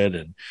offenses did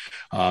and,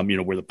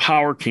 where the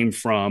power came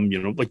from,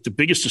 like the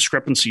biggest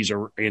discrepancies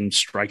are in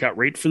strikeout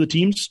rate for the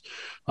teams.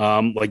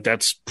 Like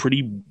that's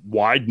pretty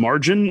wide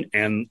margin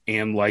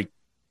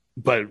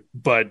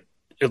but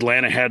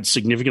Atlanta had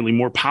significantly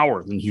more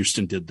power than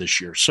Houston did this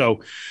year.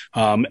 So,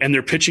 and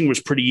their pitching was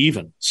pretty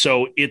even.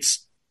 So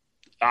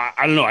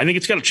I don't know. I think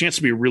it's got a chance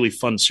to be a really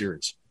fun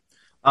series.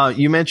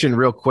 You mentioned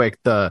real quick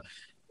the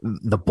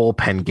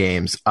bullpen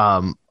games.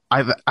 I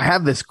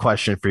have this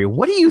question for you.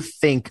 What do you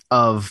think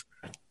of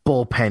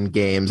bullpen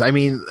games? I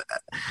mean,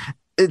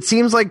 it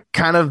seems like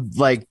kind of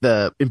like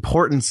the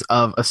importance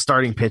of a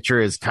starting pitcher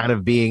is kind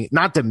of being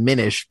not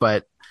diminished,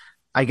 but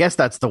I guess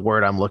that's the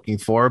word I'm looking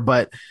for.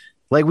 But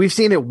like we've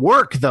seen it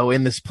work though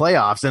in this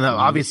playoffs, and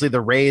obviously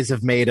the Rays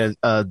have made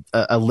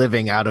a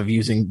living out of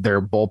using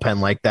their bullpen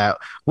like that.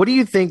 What do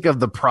you think of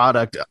the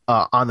product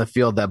on the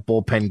field that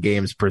bullpen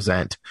games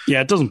present?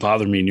 Yeah, it doesn't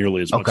bother me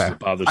nearly as much as it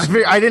bothers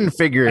me. I didn't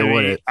figure it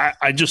would.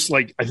 I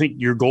think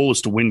your goal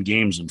is to win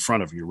games in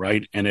front of you,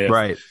 right? And if,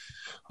 right.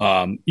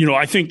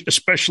 I think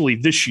especially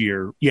this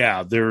year,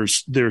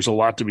 there's a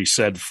lot to be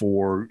said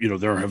for,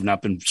 there have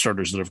not been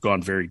starters that have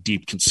gone very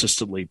deep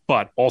consistently,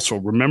 but also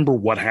remember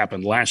what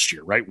happened last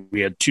year, right?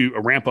 We had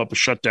a ramp up, a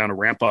shutdown, a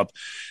ramp up,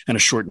 and a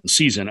shortened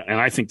season. And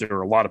I think there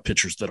are a lot of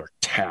pitchers that are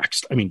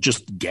taxed. I mean,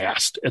 just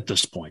gassed at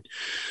this point.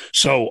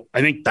 So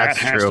I think that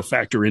has to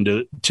factor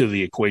into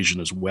the equation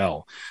as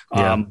well.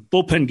 Yeah.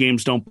 Bullpen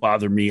games don't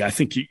bother me. I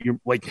think you're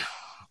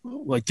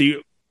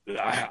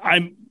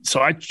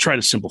I try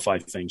to simplify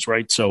things,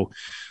 right? So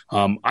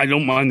I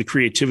don't mind the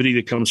creativity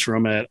that comes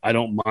from it. I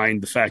don't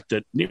mind the fact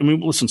that,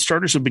 listen,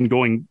 starters have been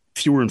going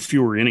fewer and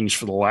fewer innings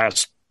for the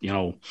last,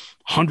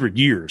 100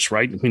 years,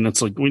 right? I mean,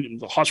 that's like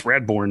Hoss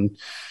Radbourn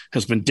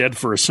has been dead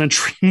for a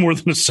century, more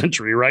than a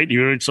century, right?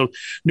 So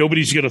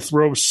nobody's going to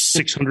throw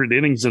 600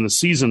 innings in a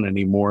season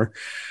anymore.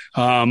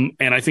 And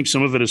I think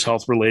some of it is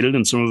health related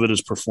and some of it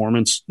is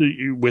performance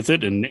with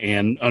it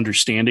and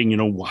understanding,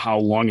 how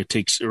long it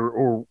takes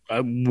or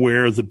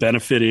where the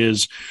benefit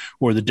is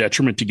or the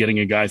detriment to getting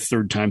a guy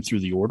third time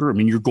through the order. I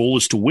mean, your goal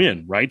is to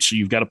win, right? So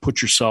you've got to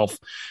put yourself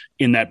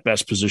in that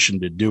best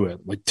position to do it.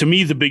 Like to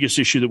me, the biggest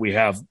issue that we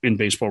have in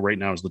baseball right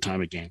now is the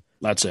time of game.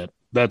 That's it.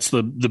 That's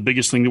the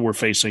biggest thing that we're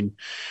facing.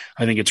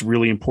 I think it's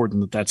really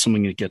important that that's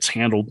something that gets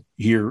handled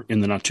here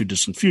in the not too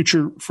distant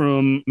future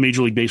from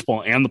Major League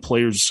Baseball and the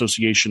Players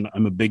Association.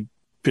 I'm a big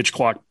pitch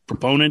clock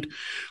proponent.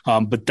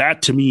 But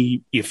that to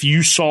me, if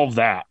you solve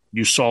that,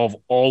 you solve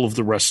all of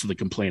the rest of the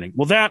complaining.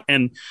 Well, that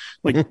and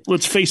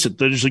let's face it,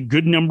 there's a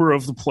good number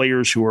of the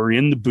players who are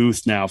in the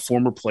booth now,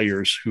 former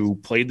players who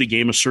played the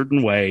game a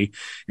certain way.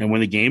 And when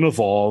the game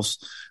evolves,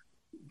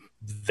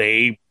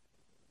 they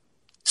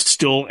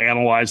still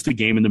analyze the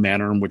game in the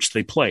manner in which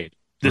they played.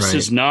 This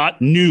is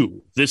not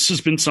new. This has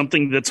been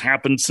something that's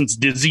happened since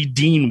Dizzy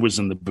Dean was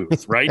in the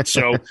booth, right?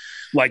 So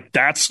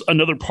that's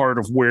another part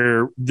of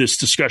where this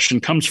discussion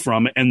comes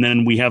from. And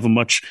then we have a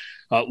much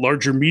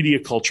larger media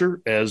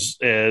culture and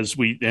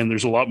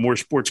there's a lot more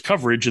sports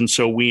coverage. And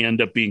so we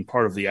end up being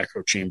part of the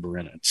echo chamber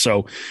in it.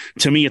 So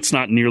to me, it's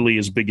not nearly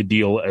as big a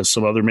deal as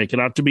some other make it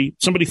out to be.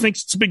 Somebody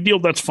thinks it's a big deal.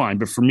 That's fine.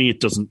 But for me, it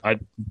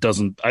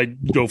doesn't. I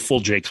go full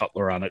Jay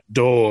Cutler on it.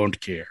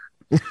 Don't care.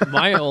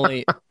 My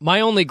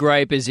only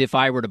gripe is if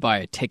I were to buy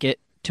a ticket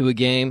to a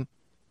game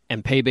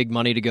and pay big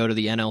money to go to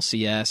the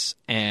NLCS,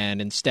 and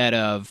instead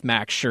of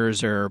Max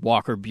Scherzer,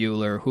 Walker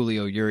Buehler,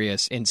 Julio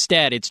Urias,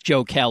 instead it's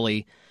Joe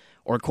Kelly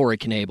or Corey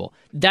Knebel.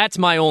 That's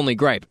my only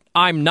gripe.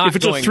 I'm not. If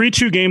it's a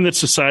 3-2 game that's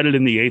decided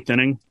in the 8th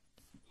inning,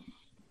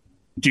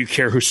 do you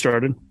care who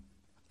started?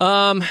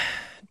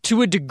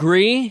 To a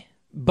degree,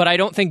 but I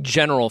don't think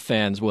general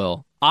fans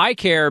will. I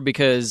care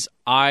because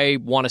I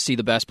want to see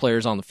the best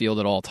players on the field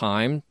at all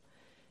times,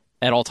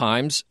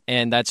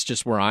 and that's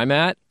just where I'm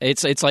at.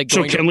 It's like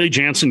so Kenley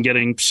Jansen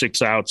getting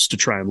 6 outs to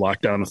try and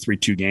lock down a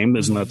 3-2 game.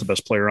 Isn't that the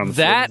best player on the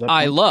field? That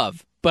I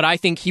love, but I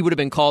think he would have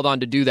been called on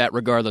to do that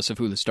regardless of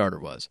who the starter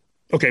was.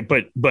 Okay,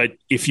 but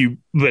if you're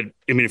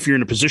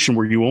in a position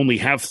where you only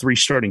have 3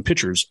 starting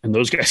pitchers and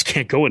those guys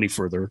can't go any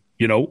further,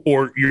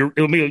 or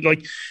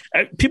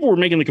people were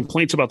making the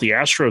complaints about the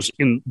Astros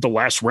in the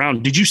last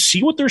round. Did you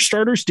see what their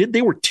starters did?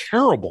 They were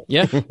terrible.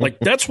 Yeah.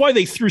 That's why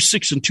they threw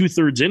 6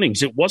 2/3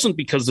 innings. It wasn't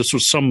because this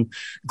was some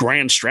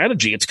grand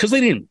strategy. It's because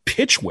they didn't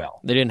pitch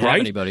well. They didn't have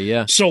anybody.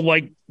 Yeah. So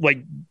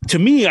to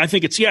me, I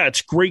think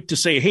it's great to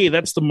say, hey,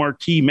 that's the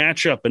marquee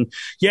matchup. And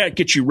it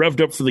gets you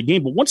revved up for the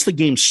game. But once the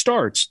game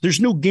starts, there's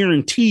no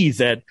guarantee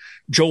that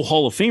Joe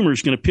Hall of Famer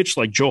is going to pitch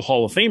like Joe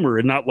Hall of Famer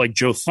and not like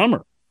Joe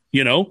Thummer.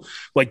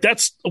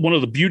 That's one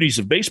of the beauties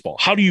of baseball.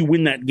 How do you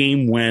win that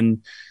game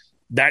when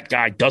that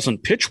guy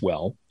doesn't pitch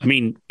well? I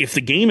mean, if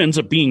the game ends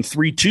up being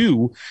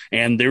 3-2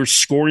 and there's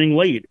scoring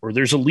late or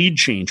there's a lead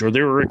change or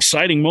there are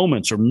exciting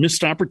moments or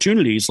missed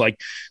opportunities,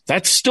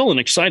 that's still an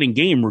exciting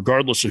game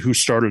regardless of who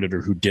started it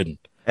or who didn't.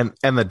 And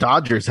the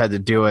Dodgers had to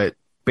do it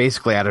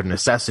basically out of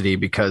necessity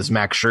because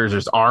Max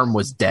Scherzer's arm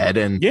was dead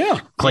and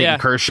Clayton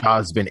Kershaw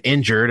has been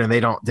injured and they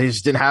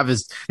just didn't have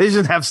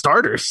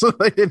starters.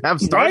 They didn't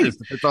have starters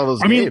to pitch all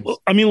those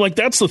games.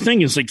 That's the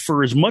thing is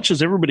for as much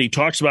as everybody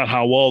talks about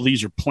how all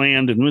these are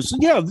planned and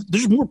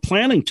there's more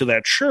planning to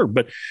that. Sure.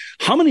 But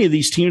how many of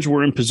these teams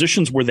were in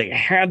positions where they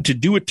had to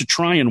do it to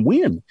try and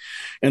win?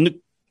 And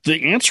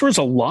the answer is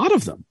a lot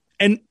of them.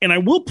 And I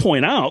will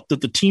point out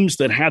that the teams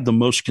that had the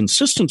most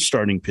consistent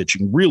starting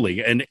pitching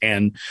really, and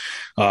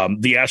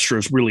the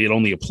Astros really, it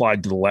only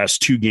applied to the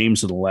last 2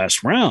 games of the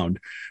last round,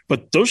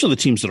 but those are the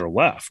teams that are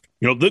left.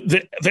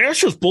 The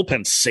Astros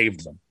bullpen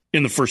saved them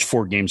in the first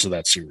 4 games of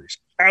that series.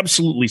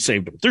 Absolutely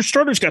saved them. Their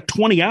starters got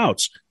 20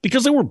 outs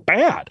because they were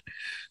bad.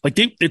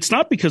 It's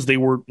not because they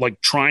were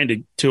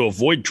trying to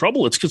avoid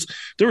trouble. It's because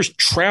there was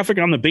traffic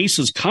on the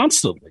bases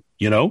constantly.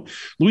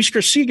 Luis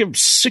Garcia gave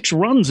 6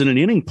 runs in an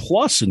inning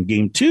plus in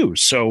game 2.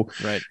 So,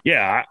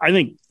 I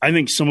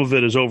think some of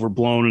it is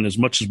overblown. And as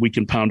much as we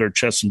can pound our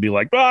chests and be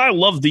like, I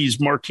love these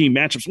marquee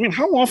matchups. I mean,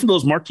 how often do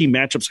those marquee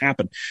matchups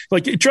happen?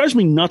 It drives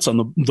me nuts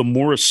on the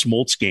Morris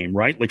Smoltz game,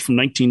 right? From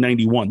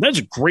 1991. That's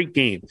a great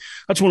game.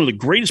 That's one of the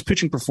greatest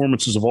pitching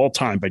performances of all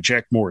time by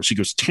Jack Morris. He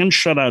goes 10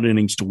 shutout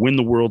innings to win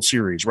the World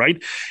Series,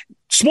 right?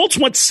 Smoltz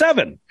went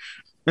 7.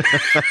 He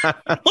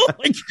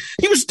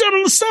was done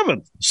in the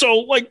 7th.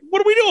 So, what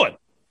are we doing?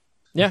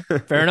 Yeah,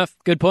 fair enough.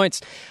 Good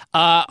points.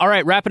 All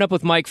right, wrapping up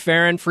with Mike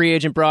Ferrin, free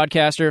agent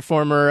broadcaster,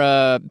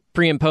 former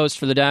pre and post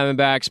for the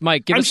Diamondbacks.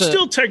 Mike, I'm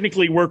still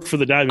technically work for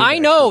the Diamondbacks. I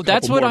know,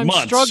 that's what I'm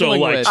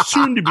struggling with.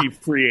 Soon to be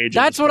free agent.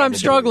 That's what I'm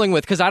struggling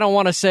with because I don't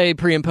want to say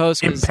pre and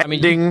post.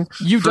 Impending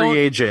free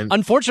agent.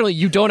 Unfortunately,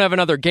 you don't have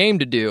another game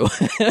to do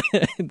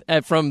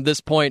from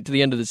this point to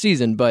the end of the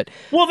season. But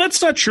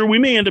that's not true. We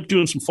may end up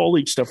doing some fall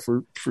league stuff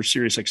for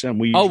SiriusXM.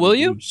 Will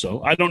you?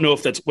 So I don't know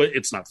if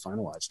it's not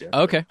finalized yet.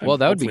 Okay, well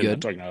that would be good. I'm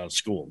talking out of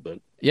school, but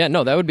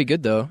that would be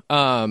good though.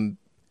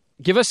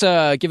 Give us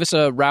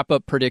a wrap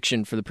up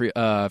prediction for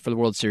the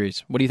World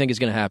Series. What do you think is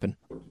going to happen?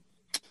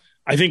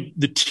 I think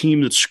the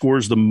team that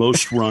scores the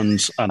most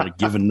runs on a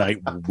given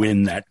night will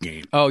win that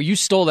game. Oh, you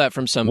stole that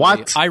from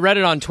somebody. What? I read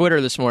it on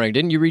Twitter this morning.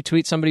 Didn't you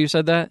retweet somebody who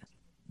said that?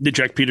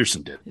 Jack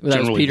Peterson did. That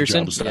was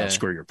Peterson? The job is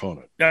to outscore your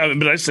opponent.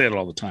 But I say it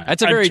all the time.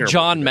 That's a very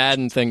John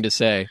Madden thing to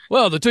say.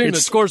 Well, the team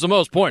that scores the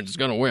most points is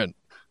going to win.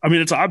 I mean,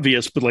 it's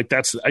obvious, but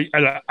that's I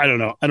don't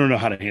know. I don't know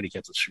how to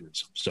handicap the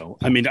series. So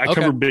I mean,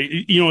 cover.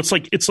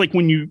 It's like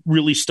when you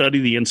really study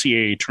the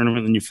NCAA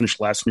tournament and you finish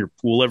last in your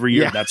pool every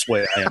year. Yeah. That's the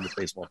way I am with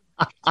baseball.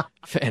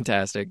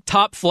 Fantastic.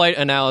 Top flight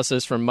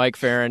analysis from Mike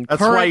Ferrin.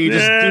 That's why you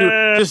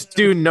just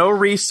do no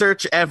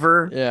research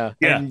ever. Yeah.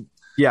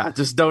 Yeah,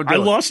 just don't do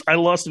it. I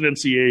lost an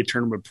NCAA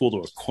tournament pool to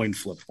a coin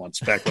flip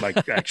once back when I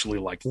actually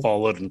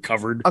followed and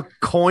covered. A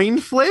coin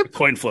flip? A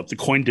coin flip. The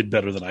coin did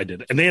better than I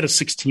did. And they had a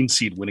 16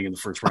 seed winning in the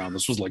first round.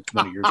 This was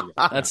 20 years ago.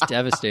 That's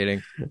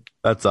devastating.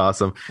 That's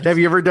awesome. Have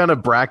you ever done a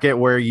bracket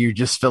where you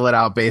just fill it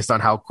out based on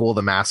how cool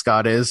the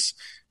mascot is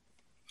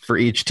for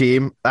each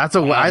team? I've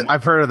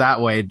heard of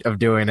that way of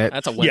doing it.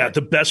 That's a winner. Yeah,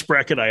 the best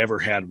bracket I ever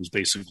had was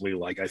basically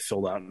I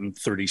filled out in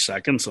 30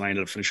 seconds and I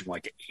ended up finishing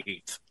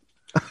 8th.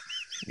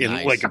 In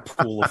nice. A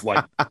pool of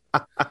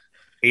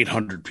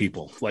 800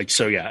 people.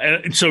 So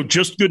and so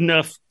just good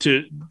enough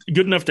to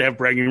have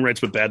bragging rights,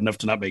 but bad enough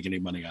to not make any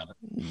money on it.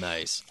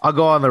 Nice. I'll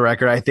go on the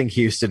record. I think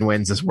Houston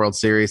wins this World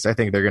Series. I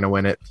think they're going to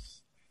win it.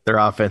 Their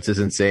offense is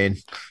insane.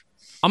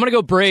 I'm going to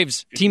go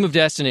Braves, team of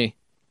destiny.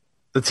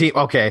 The team.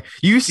 Okay,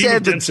 you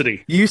said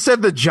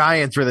the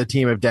Giants were the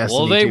team of destiny.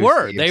 Well, they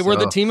were. Steve, they were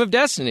the team of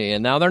destiny,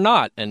 and now they're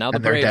not. And now the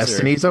Braves their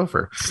destiny's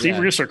over. Steve, we're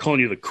going to start calling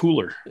you the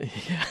cooler.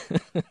 Yeah.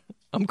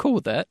 I'm cool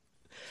with that.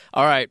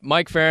 All right,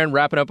 Mike Ferrin,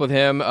 wrapping up with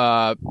him.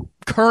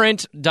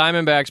 Current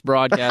Diamondbacks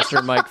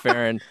broadcaster, Mike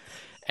Ferrin,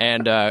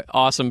 and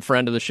awesome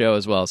friend of the show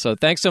as well. So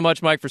thanks so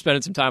much, Mike, for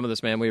spending some time with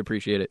us, man. We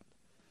appreciate it.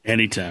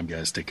 Anytime,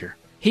 guys. Take care.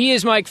 He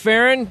is Mike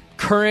Ferrin,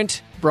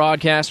 current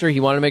broadcaster. He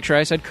wanted to make sure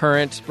I said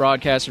current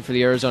broadcaster for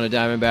the Arizona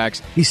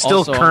Diamondbacks. He's still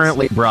Also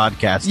currently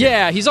broadcasting.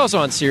 Yeah, he's also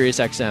on Sirius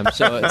XM,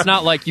 so it's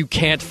not like you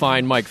can't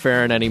find Mike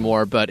Ferrin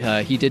anymore, but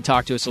he did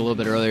talk to us a little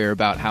bit earlier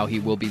about how he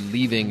will be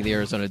leaving the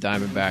Arizona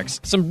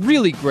Diamondbacks. Some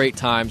really great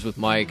times with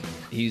Mike.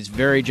 He's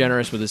very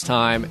generous with his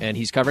time, and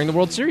he's covering the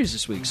World Series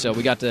this week, so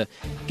we got to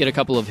get a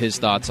couple of his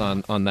thoughts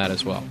on that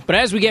as well. But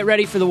as we get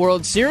ready for the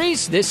World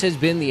Series, this has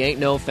been the Ain't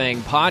No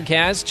Fang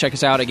podcast. Check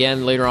us out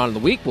again later on in the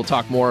week. We'll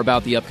talk more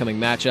about the upcoming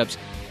matchups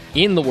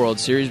in the World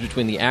Series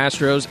between the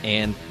Astros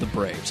and the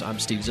Braves. I'm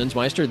Steve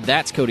Zinsmeister.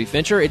 That's Cody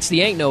Fincher. It's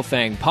the Ain't No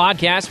Fang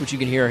podcast, which you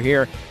can hear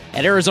here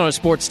at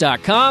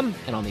ArizonaSports.com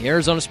and on the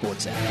Arizona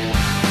Sports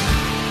app.